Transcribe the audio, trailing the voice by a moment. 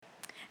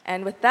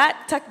And with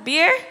that,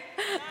 takbir,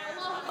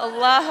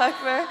 Allahu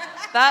Akbar.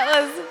 That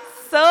was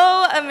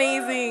so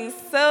amazing,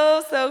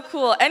 so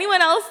cool.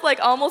 Anyone else like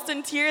almost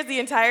in tears the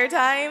entire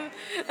time?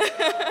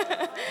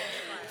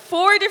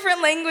 4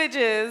 different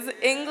languages: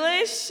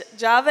 English,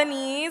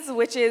 Javanese,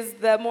 which is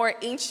the more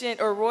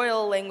ancient or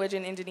royal language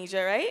in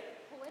Indonesia, right?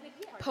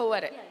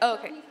 Poetic. Oh,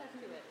 okay.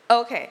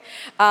 Okay.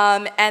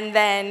 And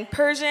then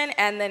Persian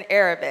and then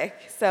Arabic.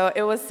 So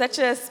it was such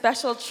a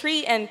special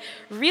treat, and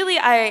really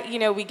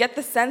we get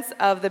the sense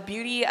of the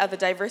beauty of the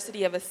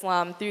diversity of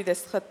Islam through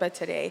this khutbah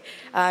today.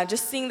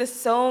 Just seeing the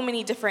so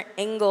many different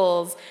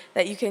angles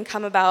that you can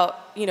come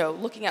about,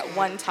 looking at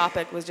one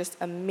topic was just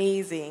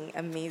amazing,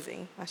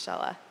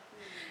 mashallah.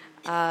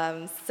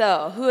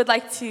 So who would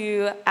like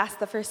to ask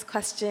the first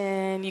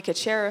question? You could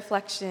share a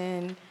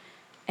reflection.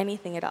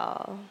 Anything at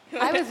all.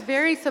 I was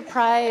very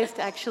surprised,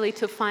 actually,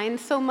 to find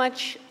so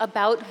much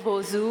about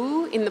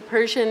wuzu in the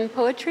Persian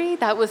poetry.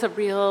 That was a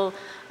real...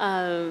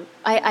 I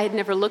had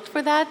never looked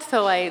for that,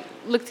 so I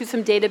looked through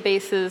some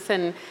databases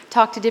and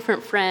talked to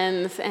different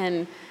friends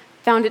and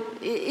found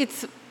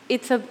it's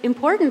an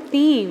important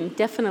theme,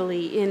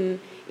 definitely,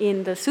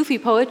 in the Sufi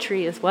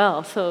poetry as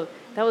well. So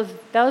that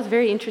was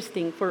very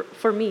interesting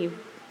for me.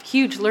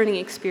 Huge learning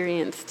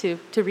experience to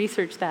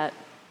research that.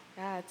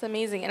 Yeah, it's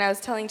amazing. And I was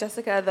telling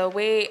Jessica the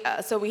way,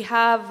 so we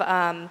have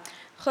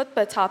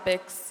khutbah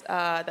topics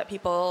that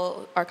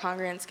people, our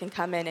congregants, can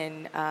come in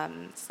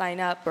and sign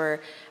up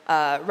or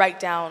write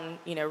down,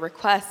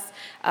 requests.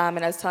 And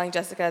I was telling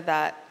Jessica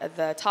that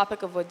the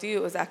topic of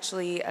wudu was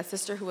actually a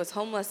sister who was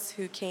homeless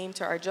who came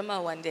to our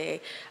Jummah one day,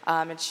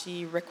 and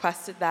she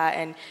requested that.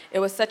 And it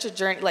was such a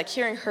journey, like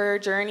hearing her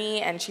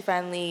journey, and she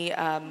finally,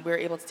 we were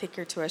able to take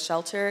her to a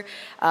shelter.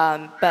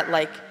 But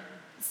like,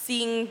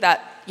 seeing that,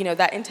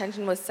 that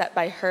intention was set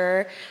by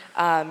her,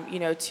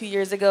 2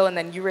 years ago, and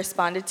then you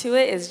responded to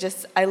it is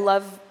just, I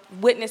love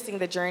witnessing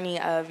the journey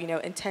of,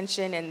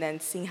 intention and then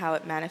seeing how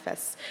it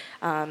manifests.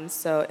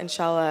 So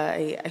inshallah,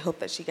 I hope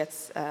that she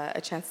gets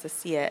a chance to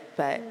see it.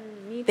 But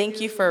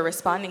thank you for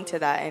responding to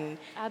that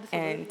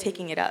and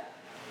taking it up.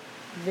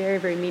 Very,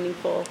 very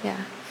meaningful. Yeah.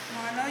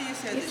 Well, I know you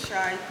said the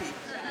shy people.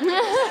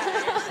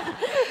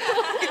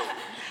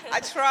 I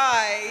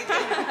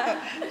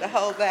tried to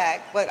hold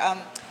back, but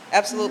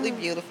absolutely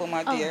beautiful,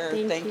 my dear.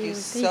 Thank you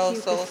so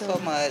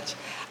much.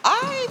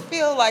 I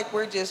feel like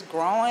we're just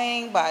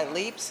growing by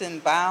leaps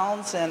and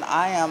bounds, and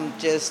I am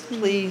just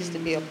pleased to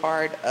be a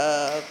part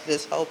of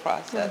this whole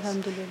process.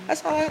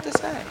 That's all I have to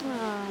say.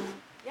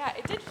 Yeah,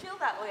 it did feel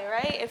that way,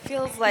 right? It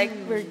feels like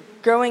we're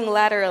growing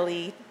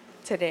laterally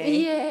today.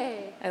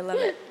 Yay! I love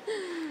it.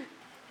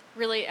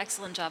 Really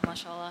excellent job,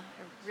 mashallah.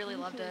 I really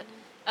loved it.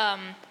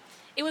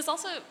 It was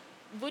also,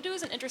 wudu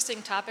is an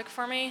interesting topic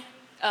for me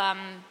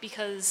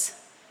because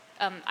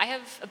I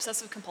have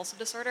obsessive compulsive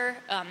disorder,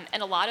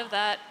 and a lot of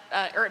that,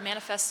 or it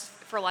manifests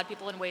for a lot of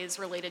people in ways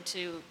related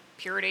to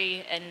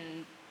purity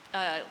and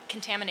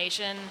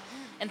contamination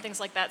and things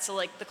like that. So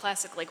like the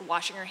classic, like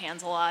washing your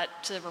hands a lot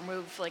to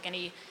remove like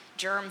any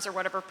germs or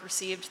whatever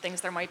perceived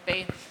things there might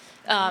be.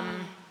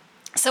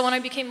 So when I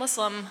became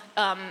Muslim,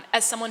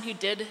 as someone who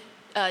did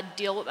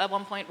deal at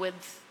one point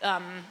with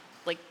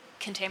like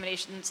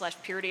contamination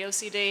 / purity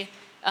OCD,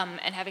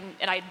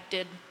 and I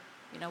did,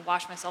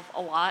 wash myself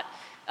a lot.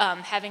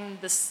 Having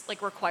this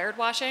like required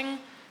washing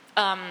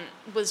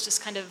was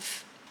just kind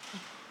of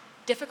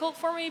difficult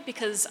for me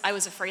because I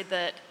was afraid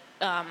that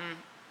I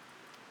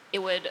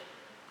would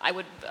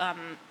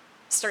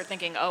start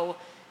thinking, oh,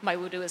 my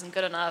wudu isn't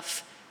good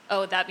enough.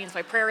 Oh, that means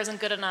my prayer isn't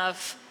good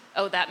enough.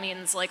 Oh, that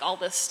means like all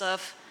this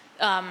stuff.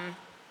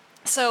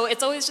 So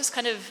it's always just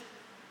kind of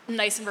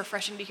nice and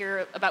refreshing to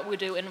hear about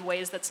wudu in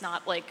ways that's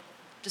not like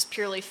just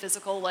purely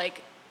physical,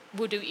 like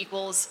wudu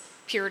equals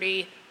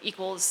purity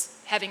equals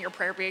having your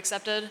prayer be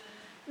accepted.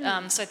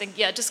 So I think,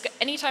 just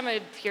anytime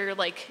I hear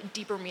like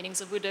deeper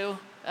meanings of wudu,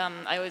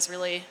 I always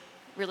really,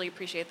 really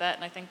appreciate that,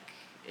 and I think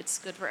it's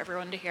good for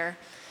everyone to hear.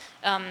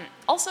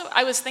 Also,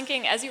 I was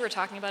thinking, as you were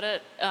talking about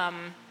it,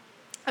 I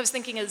was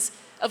thinking of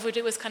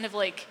wudu as kind of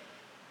like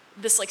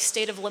this like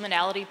state of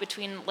liminality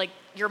between like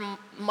your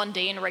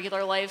mundane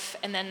regular life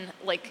and then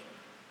like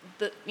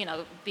the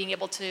being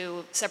able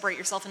to separate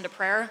yourself into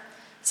prayer.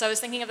 So I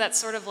was thinking of that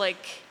sort of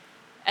like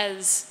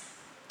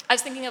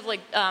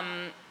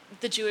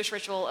the Jewish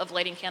ritual of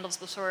lighting candles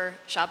before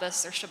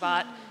Shabbos or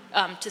Shabbat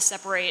to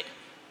separate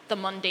the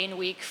mundane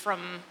week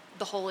from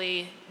the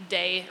holy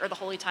day or the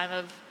holy time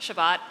of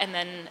Shabbat. And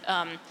then,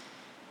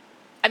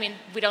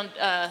 we don't,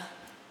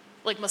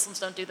 like Muslims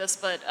don't do this,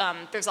 but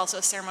there's also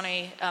a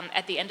ceremony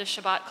at the end of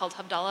Shabbat called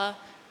Havdalah,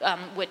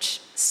 which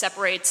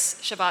separates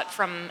Shabbat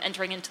from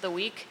entering into the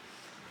week.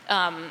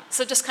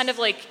 So just kind of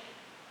like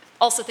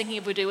also thinking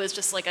of wudu as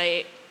just like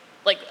a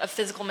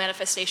physical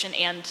manifestation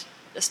and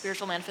a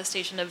spiritual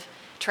manifestation of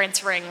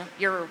transferring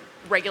your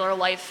regular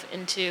life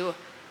into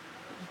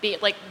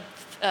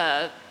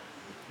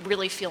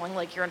really feeling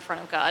like you're in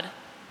front of God.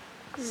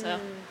 So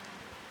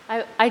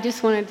I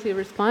just wanted to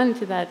respond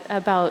to that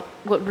about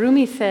what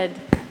Rumi said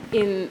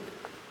in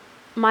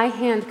my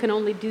hand can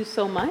only do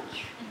so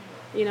much.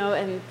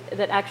 and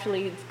that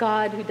actually it's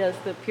God who does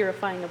the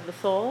purifying of the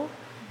soul.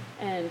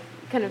 And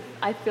kind of,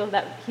 I feel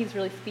that he's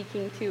really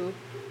speaking to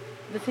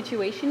the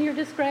situation you're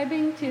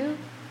describing too,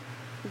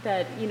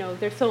 that,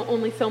 there's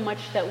only so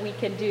much that we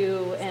can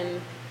do,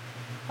 and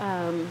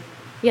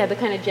the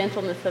kind of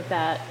gentleness of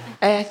that.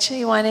 I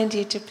actually wanted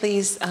you to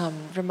please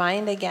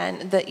remind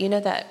again that,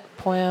 that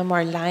poem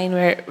or line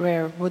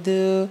where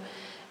wudu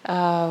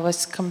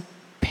was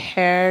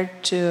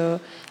compared to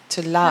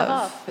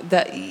love.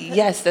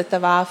 Yes, the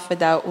tawaf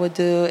without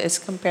wudu is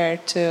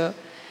compared to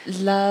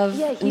love.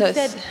 Yeah,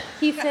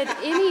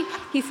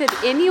 he said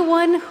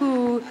anyone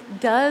who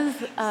does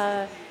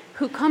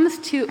who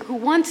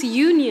wants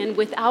union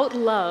without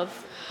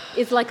love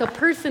is like a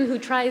person who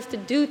tries to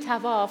do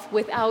tawaf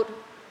without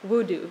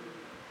wudu.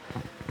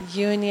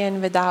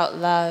 Union without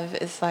love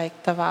is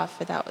like tawaf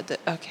without wudu.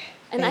 Okay.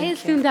 And I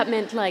assumed that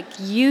meant like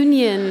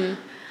union.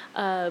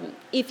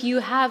 If you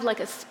have like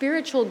a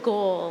spiritual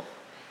goal,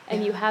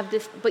 and you have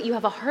this, but you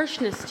have a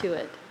harshness to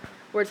it,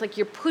 where it's like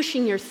you're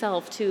pushing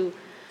yourself to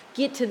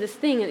get to this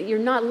thing, and you're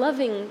not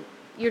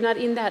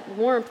in that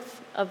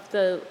warmth of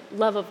the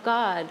love of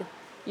God.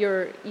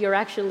 You're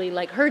actually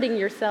like hurting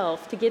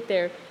yourself to get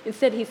there.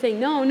 Instead, he's saying,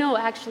 no,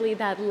 actually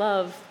that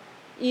love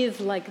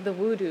is like the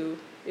wudu,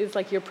 is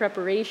like your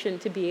preparation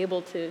to be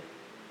able to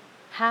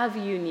have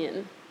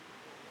union.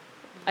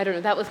 I don't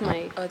know, that was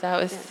my... Oh,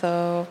 that was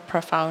so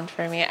profound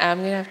for me. I'm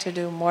going to have to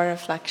do more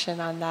reflection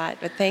on that,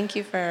 but thank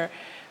you for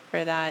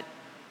that.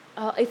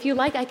 If you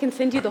like, I can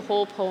send you the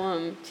whole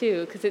poem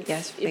too, because it's...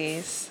 Yes,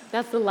 please.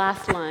 That's the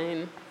last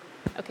line.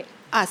 Okay.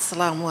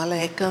 Assalamu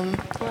alaikum.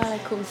 Wa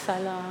alaikum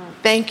salam.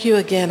 Thank you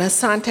again.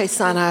 Asante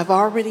Sana, I've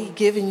already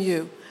given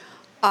you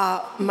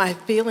my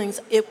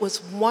feelings. It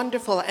was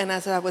wonderful. And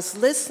as I was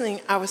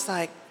listening, I was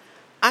like,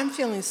 I'm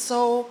feeling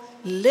so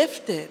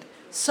lifted.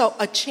 So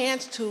a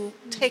chance to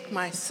take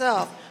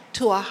myself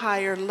to a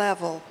higher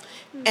level.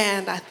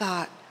 And I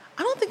thought,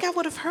 I don't think I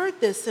would have heard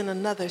this in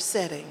another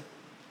setting,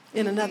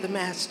 in another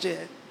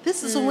masjid.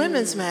 This is a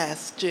women's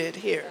masjid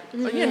here,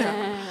 But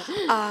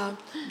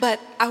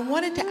I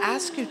wanted to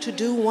ask you to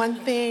do one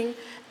thing,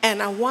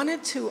 and I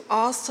wanted to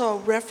also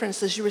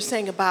reference, as you were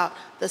saying, about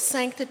the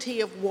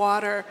sanctity of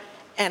water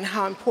and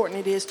how important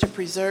it is to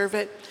preserve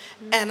it.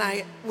 And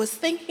I was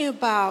thinking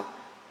about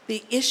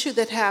the issue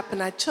that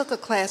happened. I took a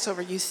class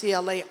over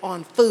UCLA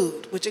on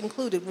food, which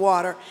included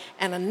water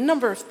and a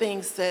number of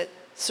things that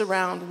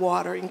surround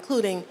water,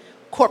 including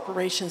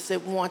corporations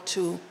that want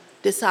to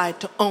decide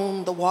to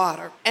own the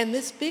water. And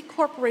this big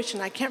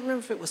corporation, I can't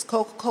remember if it was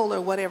Coca-Cola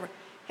or whatever,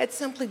 had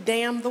simply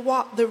dammed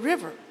the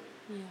river.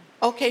 Yeah.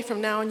 Okay,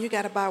 from now on you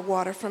got to buy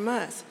water from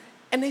us.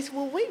 And they said,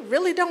 well, we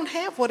really don't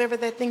have whatever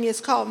that thing is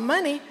called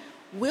money.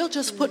 We'll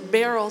just put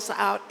barrels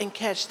out and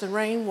catch the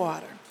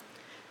rainwater.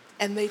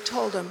 And they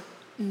told them,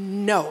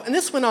 no. And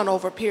this went on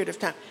over a period of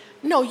time.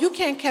 No, you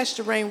can't catch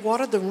the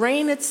rainwater. The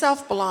rain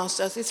itself belongs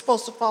to us. It's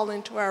supposed to fall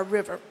into our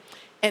river.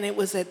 And it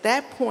was at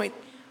that point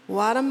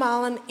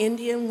Guatemalan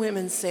Indian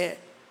women said,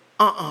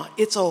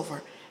 it's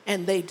over.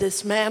 And they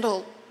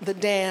dismantled the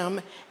dam,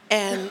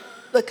 and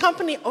the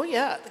company,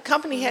 the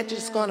company had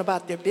just gone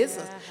about their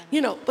business.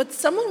 But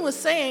someone was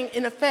saying,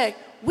 in effect,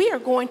 we are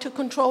going to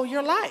control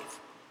your life,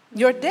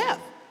 your death.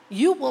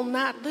 You will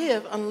not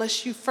live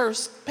unless you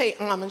first pay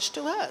homage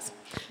to us.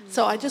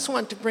 So I just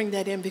wanted to bring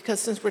that in, because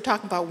since we're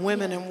talking about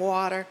women and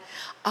water,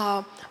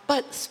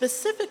 but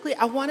specifically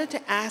I wanted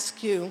to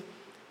ask you,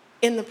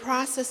 in the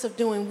process of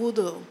doing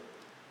wudu,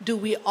 do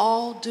we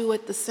all do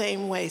it the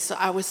same way? So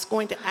I was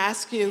going to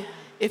ask you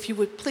if you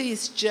would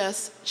please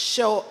just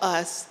show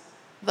us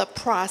the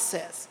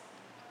process.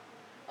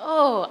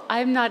 Oh,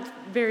 I'm not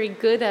very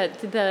good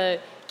at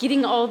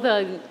getting all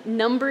the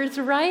numbers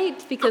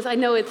right, because I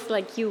know it's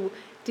like you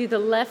do the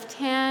left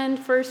hand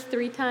first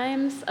 3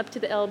 times up to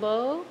the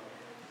elbow.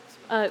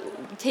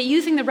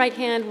 Using the right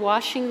hand,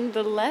 washing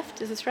the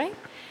left, is this right?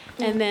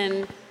 Mm-hmm. And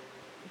then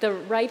the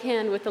right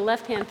hand with the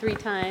left hand 3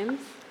 times.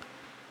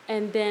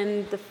 And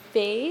then the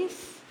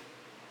face.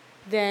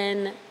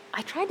 Then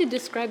I tried to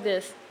describe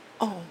this.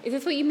 Oh. Is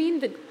this what you mean?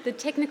 The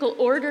technical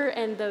order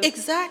and the...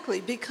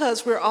 Exactly,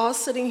 because we're all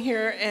sitting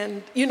here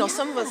and,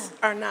 some of us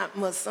are not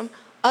Muslim,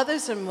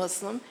 others are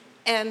Muslim,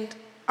 and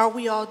are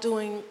we all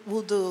doing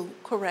wudu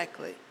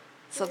correctly?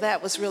 So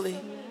that was really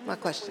my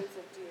question.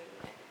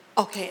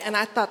 Okay, and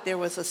I thought there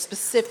was a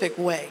specific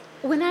way.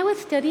 When I was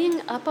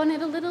studying up on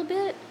it a little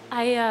bit,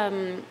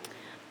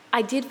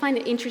 I did find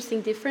an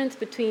interesting difference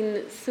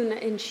between Sunnah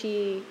and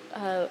Shi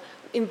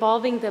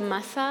involving the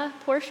masa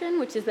portion,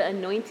 which is the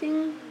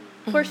anointing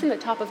portion, the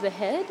top of the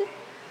head.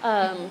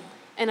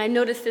 And I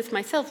noticed this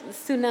myself.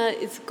 Sunnah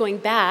is going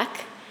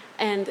back,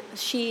 and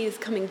Shi is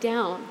coming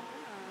down.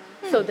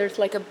 So there's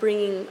like a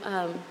bringing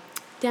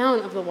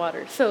down of the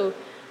water. So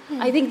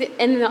I think that,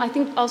 and I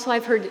think also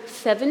I've heard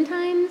 7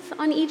 times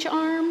on each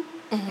arm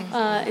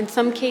in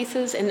some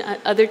cases, and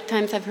other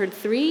times I've heard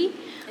 3.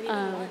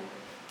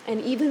 And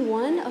even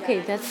 1? Okay,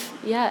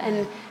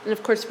 and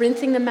of course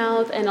rinsing the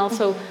mouth, and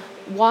also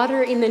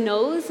water in the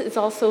nose is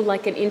also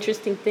like an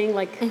interesting thing,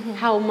 like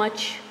how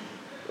much,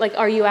 like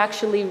are you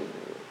actually,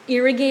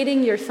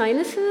 irrigating your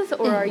sinuses,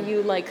 or are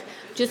you like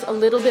just a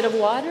little bit of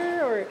water,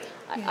 or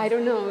I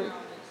don't know.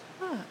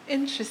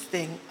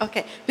 Interesting.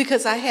 Okay,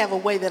 because I have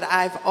a way that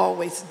I've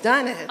always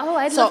done it. Oh,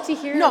 I'd love to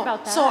hear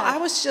about that. So I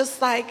was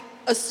just like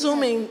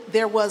assuming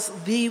there was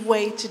the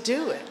way to do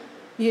it,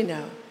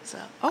 So,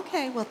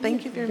 okay, well,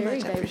 thank you very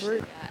much. I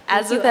appreciate it.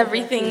 As with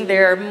everything,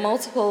 there are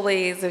multiple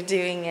ways of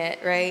doing it,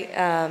 right?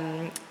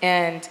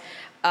 And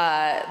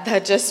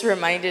that just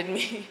reminded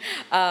me,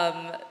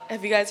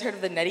 have you guys heard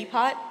of the neti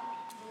pot?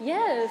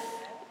 Yes.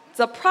 It's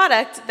a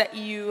product that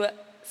you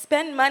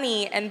spend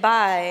money and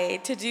buy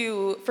to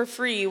do for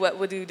free what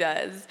wudu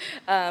does.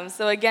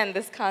 So again,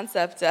 this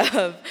concept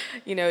of,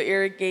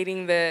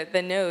 irrigating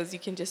the nose, you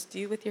can just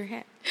do with your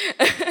hand.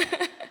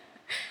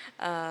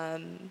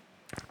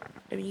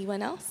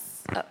 Anyone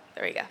else? Oh,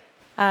 there we go.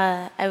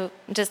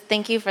 Just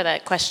thank you for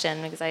that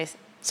question, because I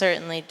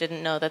certainly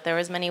didn't know that there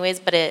was many ways,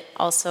 but it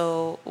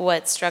also,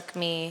 what struck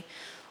me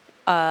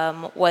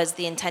was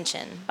the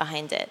intention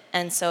behind it.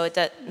 And so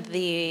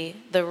the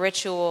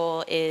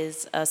ritual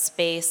is a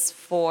space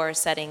for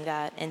setting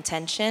that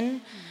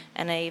intention.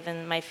 And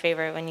my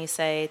favorite when you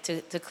say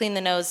to clean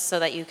the nose so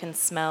that you can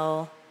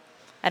smell,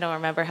 I don't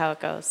remember how it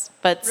goes,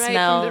 but right,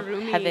 smell from the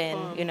Rumi heaven,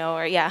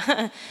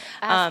 poem.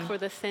 Ask for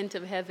the scent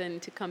of heaven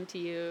to come to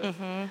you.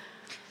 Mm-hmm.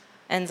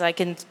 And so I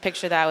can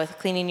picture that with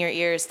cleaning your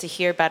ears to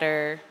hear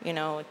better,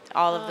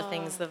 all of the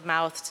things, the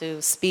mouth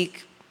to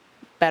speak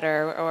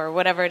better, or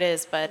whatever it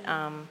is. But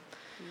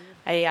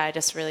I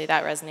just really,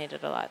 that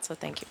resonated a lot. So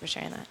thank you for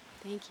sharing that.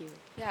 Thank you.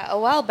 Yeah, a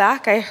while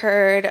back I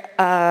heard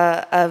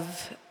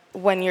of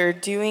when you're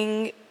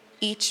doing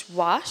each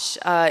wash,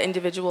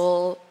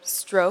 individual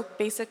stroke,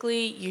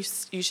 basically, you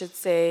should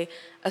say,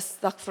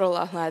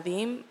 Astaghfirullah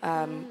al-Azim,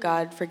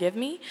 God forgive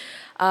me.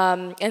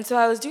 And so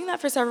I was doing that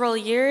for several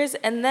years,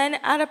 and then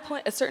at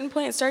a certain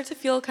point, it started to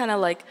feel kind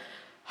of like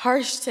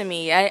harsh to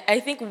me.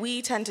 I think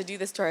we tend to do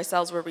this to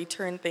ourselves, where we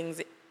turn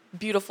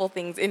beautiful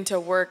things into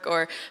work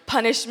or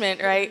punishment,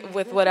 right,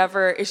 with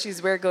whatever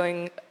issues we're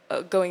going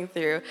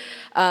through.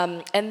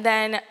 And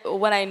then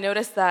when I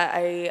noticed that,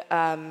 I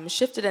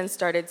shifted and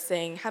started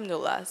saying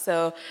Alhamdulillah.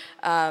 So,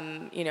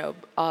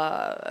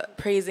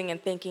 praising and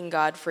thanking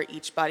God for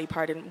each body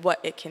part and what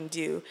it can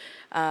do.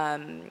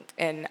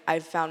 And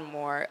I've found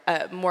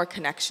more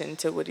connection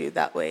to wudu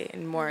that way,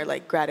 and more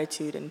like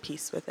gratitude and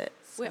peace with it.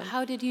 So.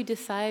 How did you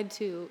decide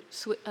to,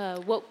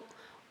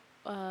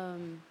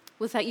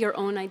 was that your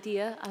own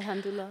idea,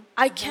 Alhamdulillah?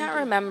 I can't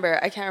remember.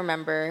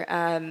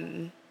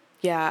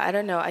 Yeah, I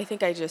don't know. I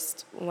think I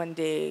just one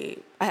day,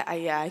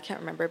 I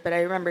can't remember, but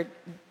I remember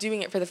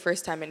doing it for the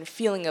first time and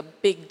feeling a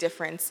big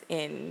difference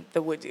in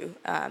the wudu,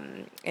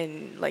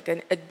 and like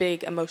a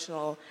big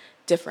emotional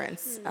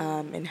difference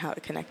in how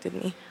it connected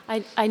me.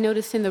 I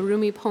noticed in the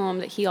Rumi poem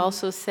that he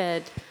also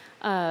said,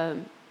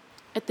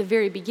 at the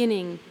very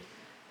beginning,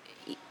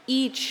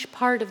 each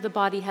part of the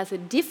body has a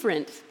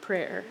different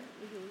prayer.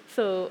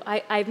 So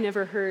I've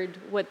never heard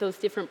what those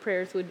different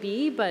prayers would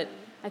be, but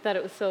I thought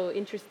it was so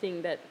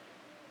interesting that,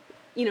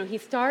 he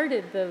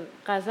started the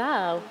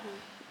ghazal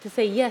to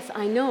say, yes,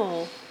 I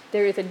know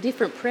there is a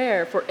different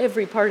prayer for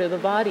every part of the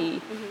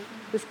body.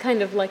 It was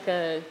kind of like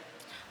a...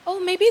 Oh,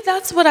 maybe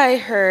that's what I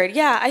heard.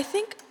 Yeah, I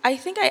think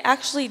I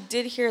actually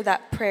did hear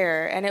that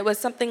prayer, and it was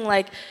something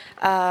like,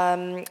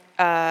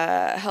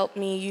 help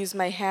me use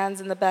my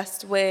hands in the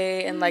best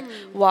way, and like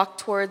walk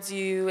towards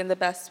you in the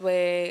best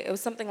way. It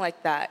was something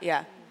like that,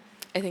 yeah.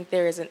 I think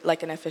there isn't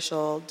like an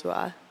official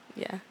dua,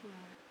 yeah.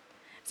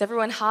 Is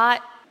everyone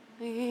hot?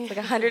 Like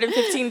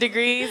 115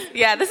 degrees?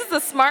 Yeah, this is the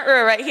smart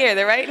row right here.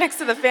 They're right next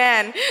to the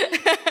fan.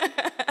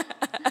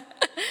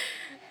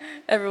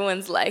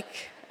 Everyone's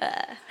like,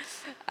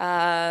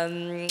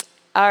 all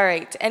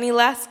right, any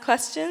last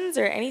questions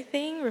or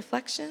anything,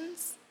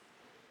 reflections?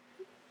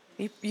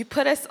 You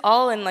put us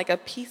all in like a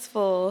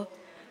peaceful...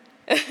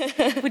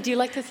 Would you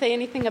like to say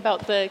anything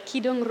about the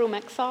Kidung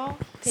Rumeksal?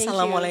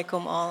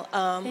 Assalamualaikum all.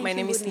 My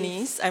name is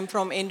Nis. I'm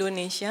from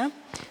Indonesia,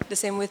 the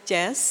same with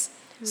Jess.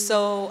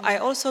 So I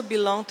also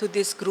belong to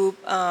this group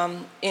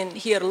in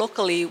here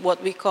locally,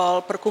 what we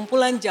call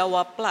Perkumpulan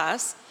Jawa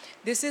Plus.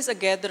 This is a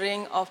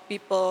gathering of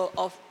people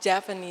of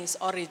Javanese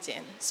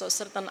origin. So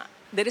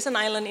there is an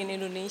island in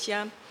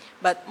Indonesia,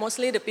 but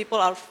mostly the people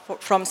are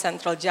from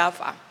Central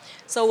Java.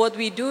 So what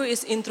we do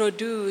is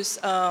introduce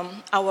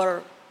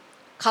our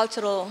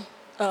cultural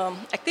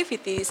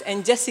activities,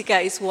 and Jessica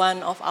is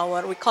one of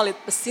we call it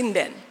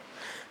Pesinden.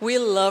 We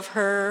love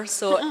her,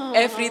 so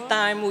every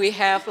time we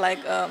have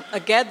like a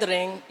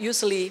gathering,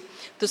 usually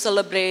to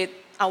celebrate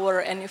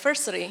our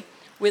anniversary,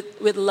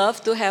 we'd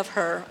love to have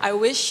her. I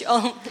wish,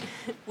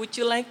 would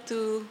you like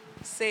to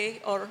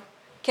say or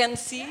can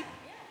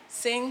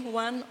sing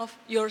one of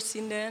your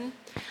sinden?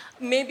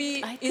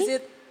 Maybe, is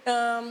it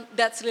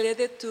that's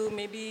related to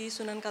maybe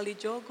Sunan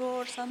Kalijogo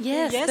or something?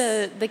 Yes,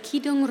 the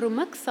Kidung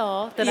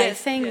Rumeksal that I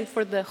sang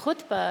for the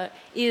khutbah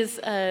is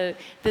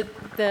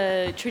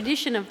the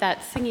tradition of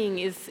that singing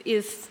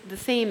is the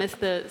same as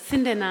the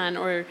sindenan,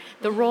 or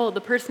the role.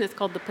 The person is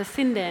called the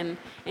Pesinden,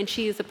 and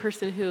she is a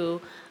person who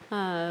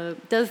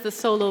does the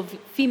solo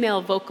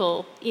female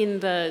vocal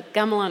in the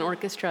gamelan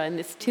orchestra, in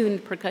this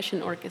tuned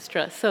percussion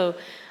orchestra. So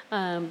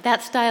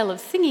that style of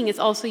singing is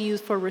also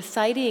used for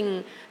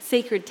reciting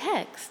sacred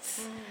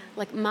texts,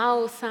 like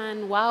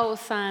Mao-san,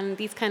 Wao-san,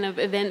 these kind of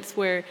events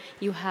where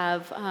you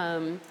have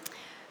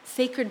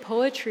sacred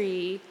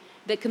poetry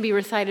that can be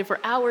recited for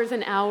hours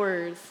and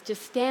hours,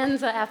 just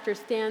stanza after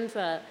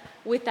stanza,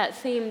 with that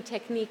same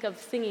technique of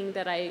singing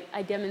that I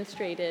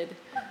demonstrated.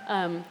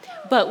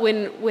 But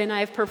when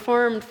I've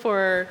performed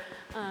for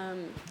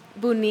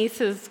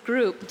Bunice's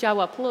group,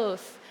 Jawa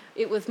Plus,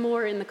 it was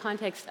more in the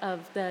context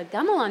of the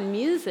gamelan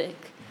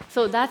music.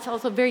 So that's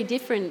also very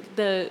different.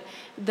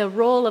 The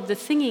role of the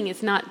singing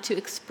is not to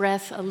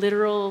express a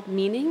literal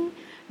meaning.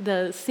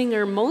 The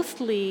singer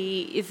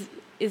mostly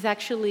is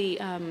actually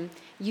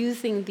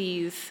using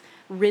these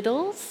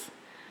riddles.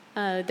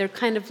 They're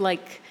kind of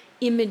like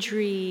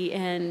imagery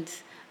and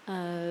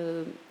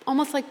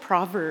almost like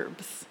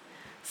proverbs.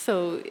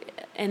 So,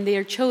 and they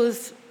are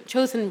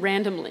chosen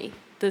randomly.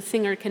 The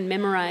singer can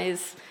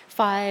memorize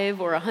 5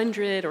 or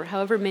 100 or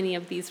however many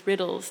of these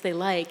riddles they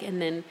like,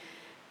 and then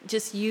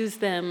just use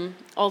them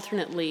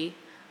alternately.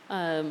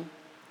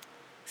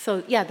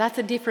 So yeah, that's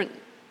a different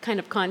kind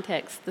of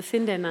context, the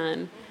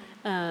Sindenan,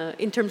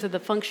 in terms of the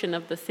function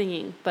of the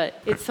singing.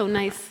 But it's so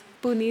nice.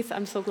 Bunice,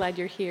 I'm so glad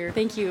you're here.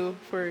 Thank you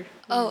for...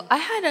 Oh, I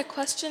had a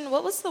question.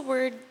 What was the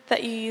word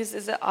that you used?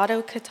 Is it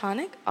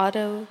autochthonic?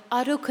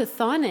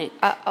 Autochthonic.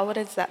 What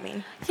does that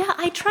mean? Yeah,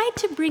 I tried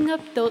to bring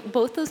up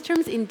both those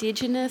terms,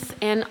 indigenous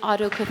and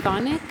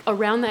autochthonic,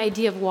 around the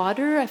idea of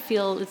water. I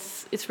feel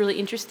it's really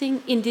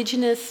interesting.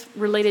 Indigenous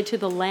related to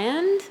the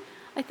land,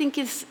 I think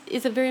is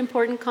a very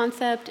important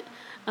concept.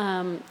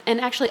 And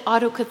actually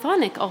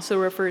autochthonic also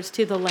refers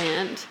to the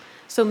land.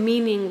 So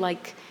meaning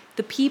like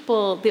the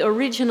people, the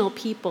original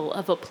people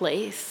of a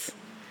place.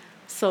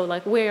 So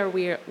like where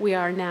we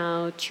are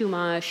now,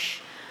 Chumash,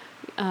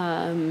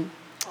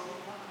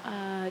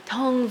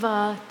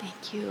 Tongva,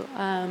 thank you.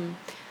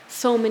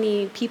 So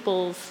many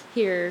peoples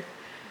here.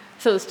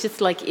 So it's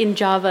just like in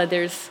Java,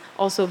 there's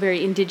also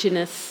very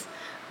indigenous,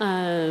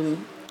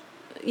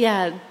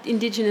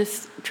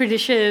 indigenous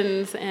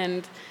traditions,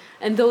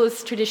 and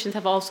those traditions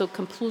have also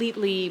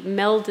completely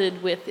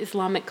melded with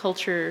Islamic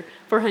culture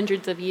for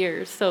hundreds of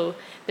years. So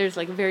there's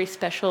like very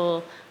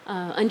special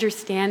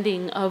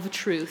understanding of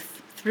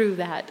truth through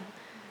that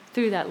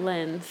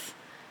lens.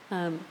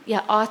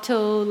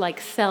 Auto, like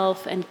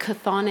self, and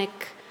chthonic.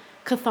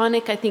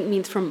 Chthonic, I think,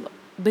 means from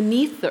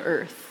beneath the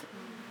earth.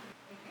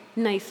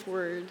 Nice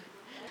word.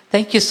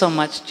 Thank you so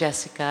much,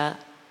 Jessica,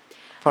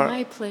 for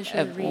my pleasure,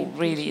 a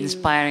really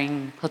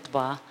inspiring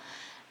khutbah.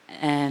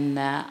 And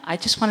I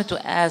just wanted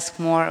to ask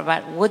more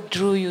about what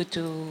drew you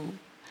to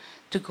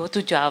go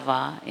to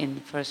Java in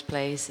the first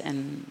place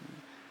and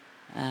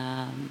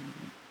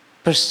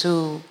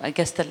pursue, I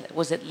guess,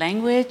 was it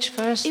language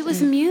first? It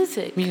was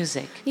music.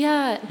 Music.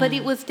 Yeah, but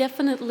it was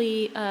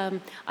definitely,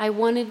 I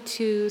wanted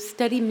to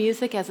study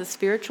music as a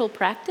spiritual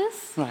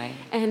practice. Right.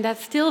 And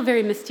that's still a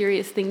very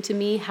mysterious thing to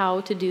me,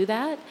 how to do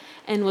that,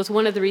 and was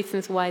one of the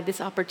reasons why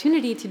this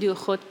opportunity to do a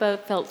khutbah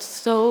felt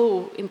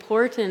so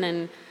important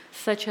and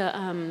such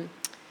an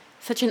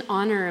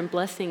honor and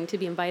blessing to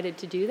be invited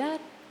to do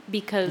that,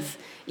 because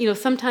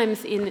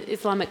sometimes in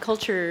Islamic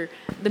culture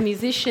the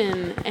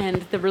musician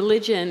and the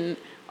religion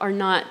are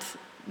not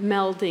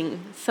melding.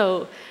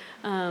 So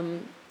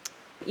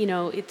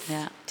it's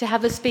to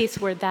have a space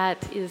where that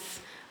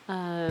is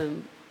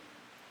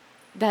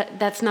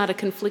that's not a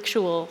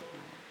conflictual,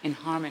 in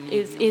harmony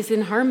is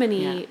in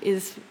harmony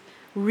is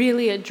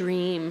really a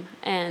dream.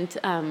 And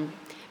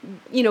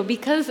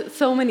because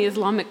so many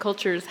Islamic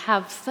cultures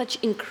have such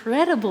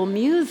incredible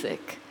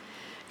music,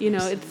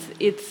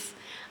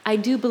 I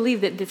do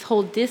believe that this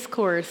whole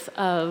discourse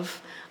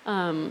of,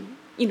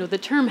 the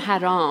term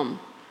haram,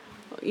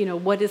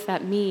 what does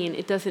that mean?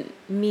 It doesn't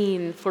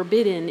mean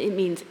forbidden, it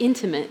means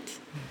intimate.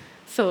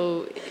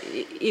 So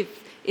if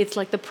it's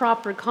like the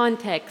proper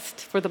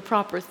context for the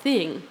proper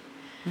thing.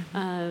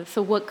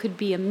 So what could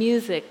be a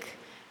music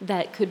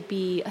that could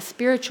be a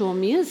spiritual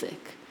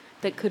music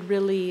that could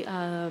really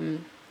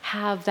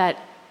have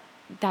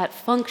that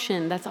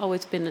function? That's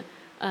always been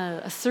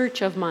a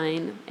search of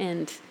mine,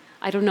 and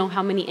I don't know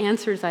how many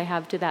answers I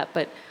have to that,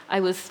 but I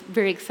was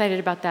very excited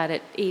about that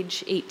at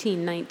age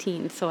 18,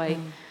 19. So I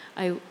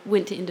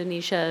went to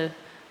Indonesia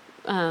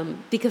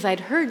because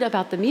I'd heard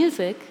about the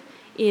music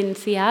in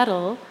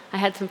Seattle. I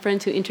had some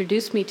friends who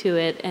introduced me to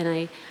it,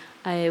 and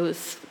I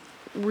was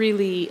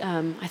really,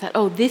 I thought,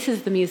 oh, this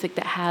is the music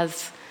that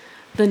has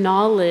the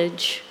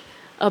knowledge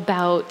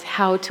about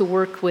how to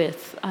work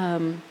with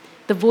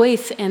the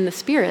voice and the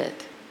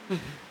spirit.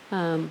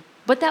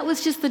 But that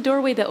was just the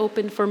doorway that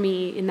opened for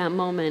me in that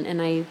moment,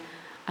 and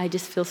I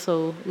just feel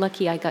so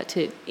lucky I got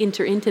to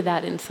enter into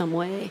that in some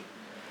way.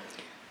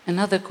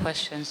 Another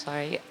question,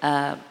 sorry.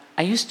 I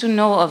used to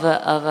know of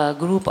a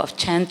group of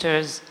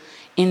chanters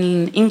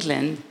in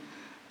England,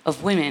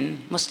 of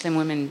women, Muslim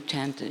women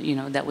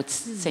that would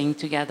sing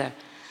together.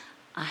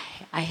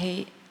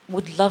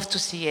 would love to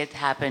see it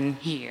happen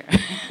here.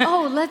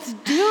 Oh, let's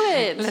do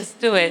it. Let's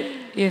do it.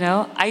 You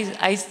know,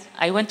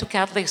 I went to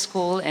Catholic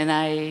school and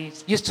I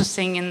used to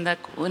sing in the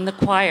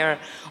choir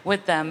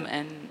with them.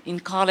 And in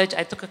college,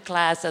 I took a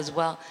class as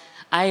well.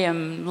 I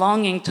am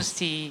longing to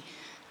see,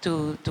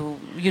 to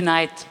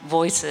unite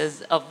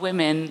voices of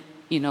women,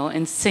 you know,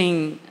 and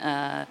sing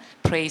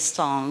praise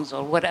songs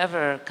or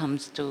whatever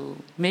comes to.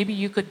 Maybe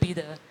you could be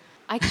the.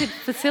 I could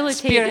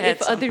facilitate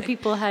if other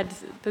people had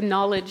the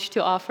knowledge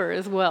to offer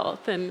as well.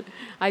 Then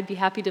I'd be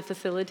happy to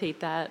facilitate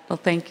that. Well,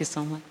 thank you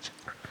so much.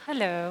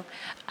 Hello.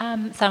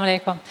 Assalamu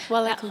alaikum.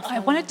 I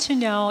wanted to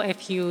know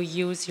if you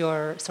use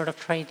your sort of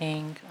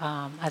training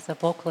as a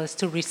vocalist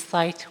to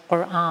recite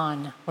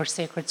Quran or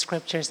sacred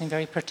scriptures in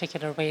very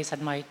particular ways that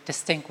might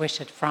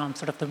distinguish it from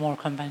sort of the more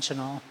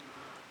conventional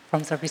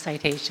forms of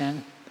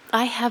recitation.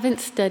 I haven't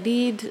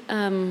studied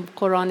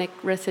Quranic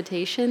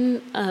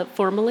recitation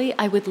formally.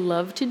 I would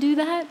love to do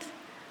that.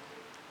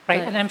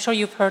 Right, and I'm sure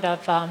you've heard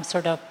of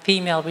sort of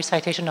female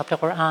recitation of the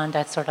Quran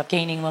that's sort of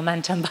gaining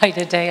momentum by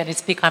the day and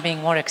it's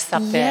becoming more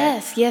accepted.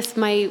 Yes.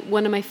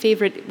 One of my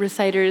favorite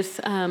reciters,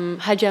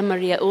 Haja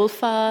Maria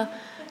Ulfa.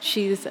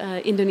 She's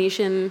an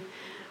Indonesian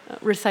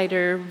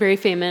reciter, very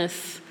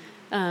famous.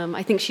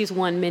 I think she's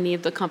won many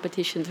of the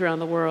competitions around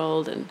the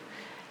world. And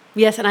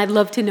yes, and I'd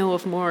love to know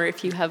of more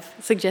if you have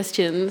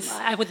suggestions.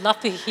 I would love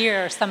to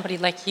hear somebody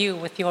like you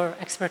with your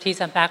expertise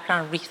and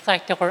background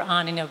recite the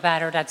Quran in a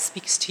manner that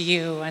speaks to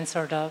you and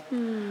sort of,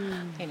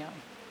 you know,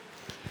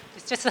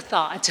 it's just a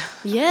thought.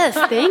 Yes,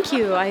 thank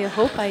you. I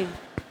hope I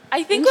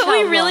think what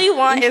we really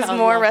want is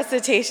more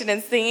recitation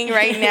and singing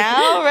right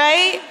now,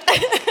 right?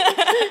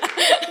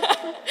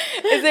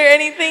 Is there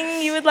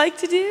anything you would like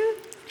to do?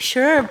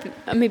 Sure,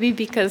 maybe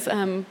because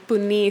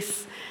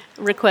Bunis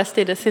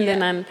requested a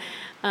sindanan.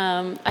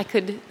 I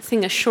could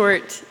sing a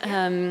short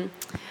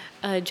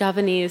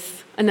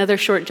another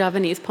short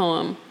Javanese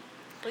poem.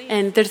 Please.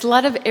 And there's a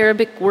lot of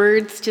Arabic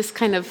words just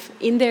kind of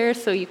in there,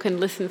 so you can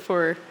listen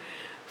for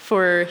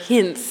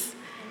hints.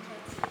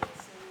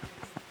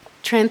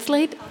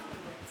 Translate?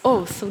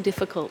 Oh, so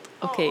difficult.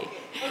 Okay.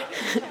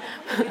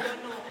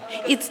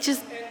 It's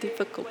just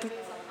difficult.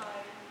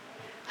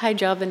 Hi,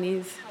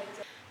 Javanese.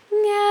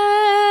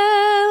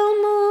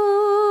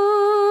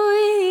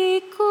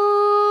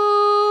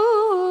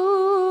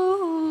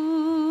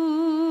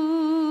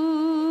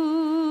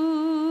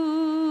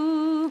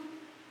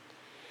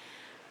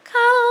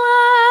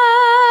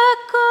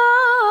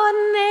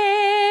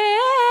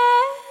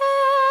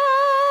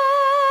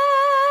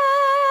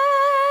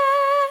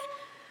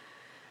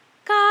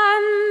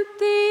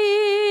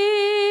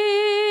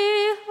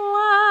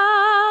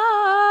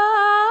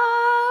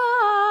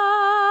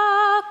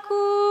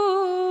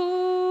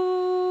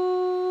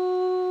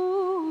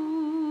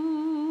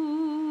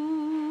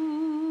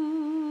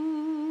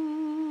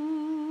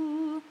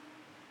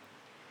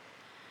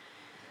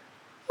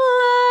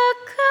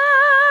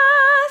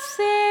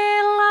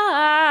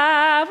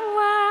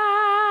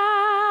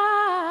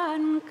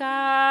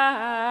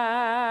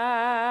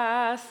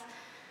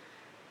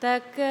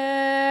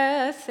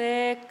 Tegesekas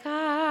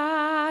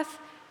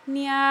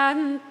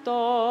nyantosani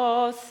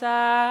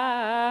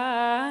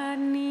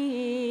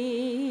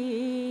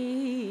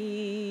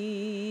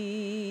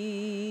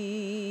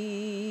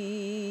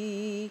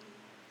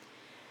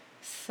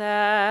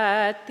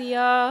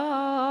Satya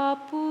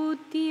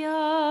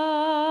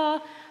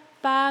Putya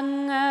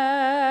Pangekase